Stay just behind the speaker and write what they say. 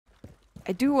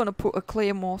I do want to put a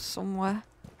claymore somewhere.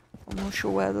 I'm not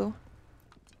sure where though.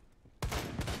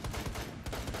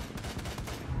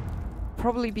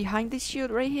 Probably behind this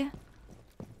shield right here.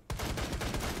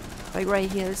 Like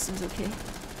right here, this seems okay.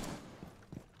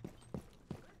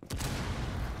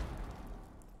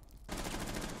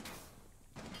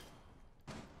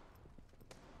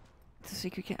 I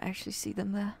think we can actually see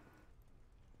them there.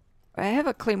 I have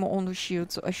a claymore on the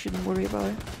shield, so I shouldn't worry about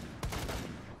it.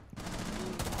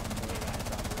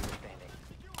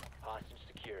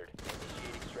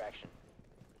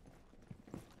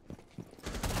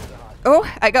 Oh,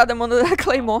 I got them under that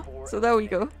claymore, so there we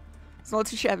go. It's not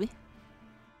too shabby.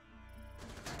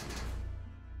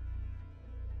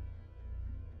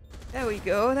 There we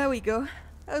go, there we go.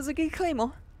 That was a good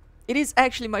claymore. It is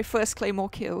actually my first claymore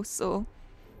kill, so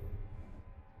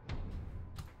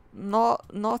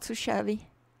not too shabby.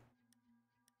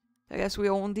 I guess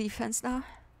we're on defense now.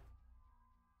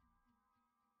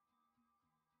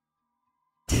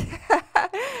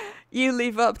 You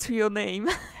live up to your name.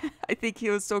 I think he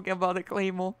was talking about a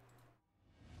claymore.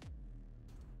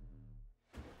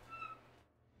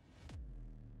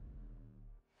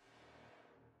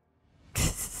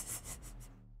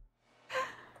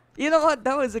 You know what?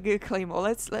 That was a good claymore.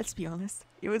 Let's be honest.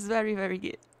 It was very, very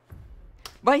good.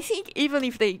 But I think even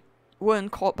if they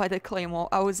weren't caught by the claymore,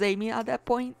 I was aiming at that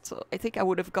point, so I think I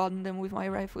would have gotten them with my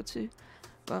rifle too.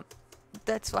 But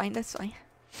that's fine, that's fine.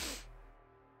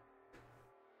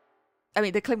 I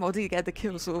mean, the claymore did get the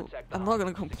kill, so I'm not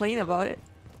gonna complain about it.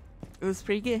 It was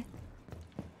pretty good.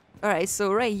 Alright,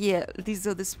 so right here, these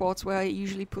are the spots where I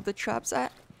usually put the traps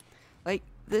at. Like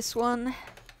this one.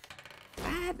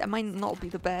 That might not be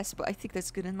the best, but I think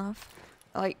that's good enough.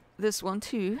 Like this one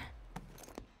too.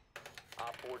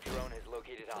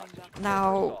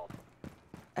 Now,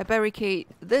 I barricade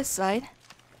this side.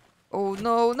 Oh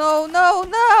no, no, no,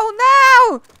 no,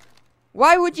 no!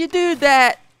 Why would you do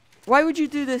that? Why would you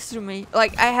do this to me?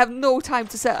 Like, I have no time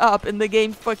to set up and the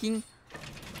game fucking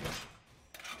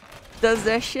does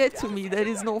that shit to me. That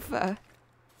is not fair.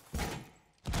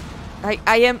 Like,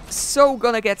 I am so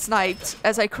gonna get sniped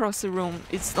as I cross the room.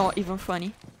 It's not even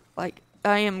funny. Like,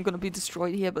 I am gonna be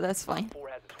destroyed here, but that's fine.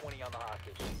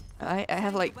 I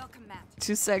have like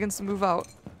 2 seconds to move out.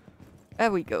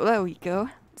 There we go, there we go.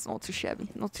 It's not too shabby,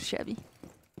 not too shabby.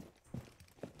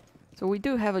 So we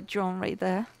do have a drone right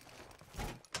there.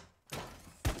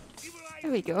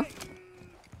 There we go.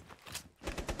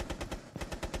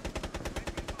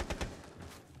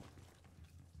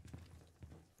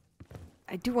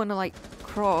 I do want to like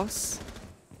cross.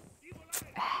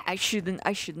 I shouldn't.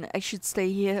 I should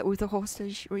stay here with the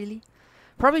hostage, really.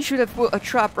 Probably should have put a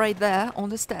trap right there on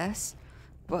the stairs,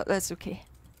 but that's okay.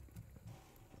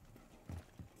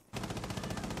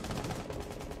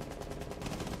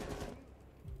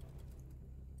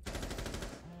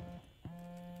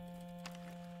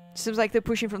 Seems like they're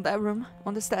pushing from that room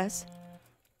on the stairs.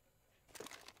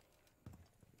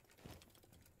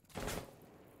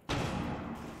 I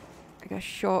got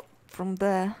shot from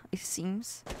there, it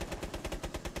seems.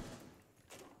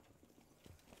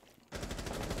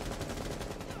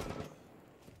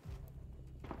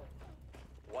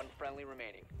 One friendly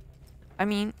remaining. I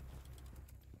mean,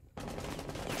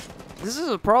 this is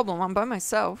a problem. I'm by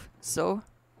myself, so.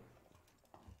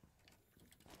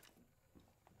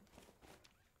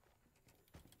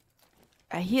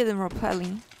 I hear them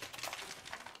rappelling.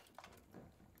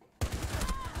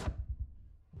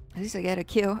 At least I got a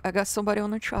kill. I got somebody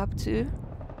on the trap too.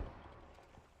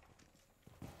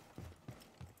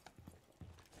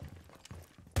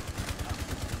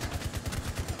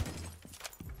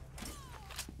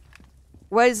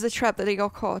 Where is the trap that they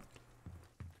got caught?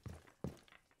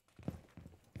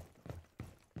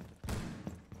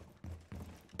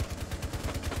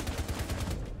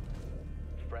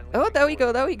 Oh, there we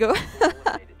go, there we go.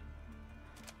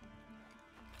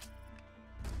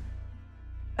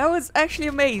 That was actually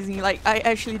amazing. Like, I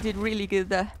actually did really good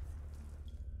there.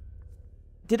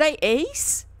 Did I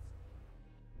ace?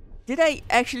 Did I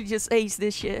actually just ace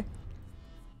this shit?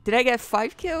 Did I get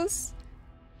 5 kills?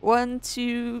 1,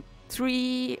 2,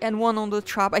 3, and 1 on the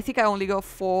trap. I think I only got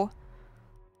 4.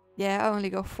 Yeah, I only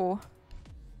got 4.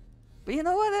 But you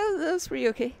know what? That was pretty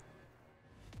okay.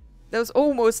 That was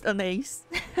almost an ace.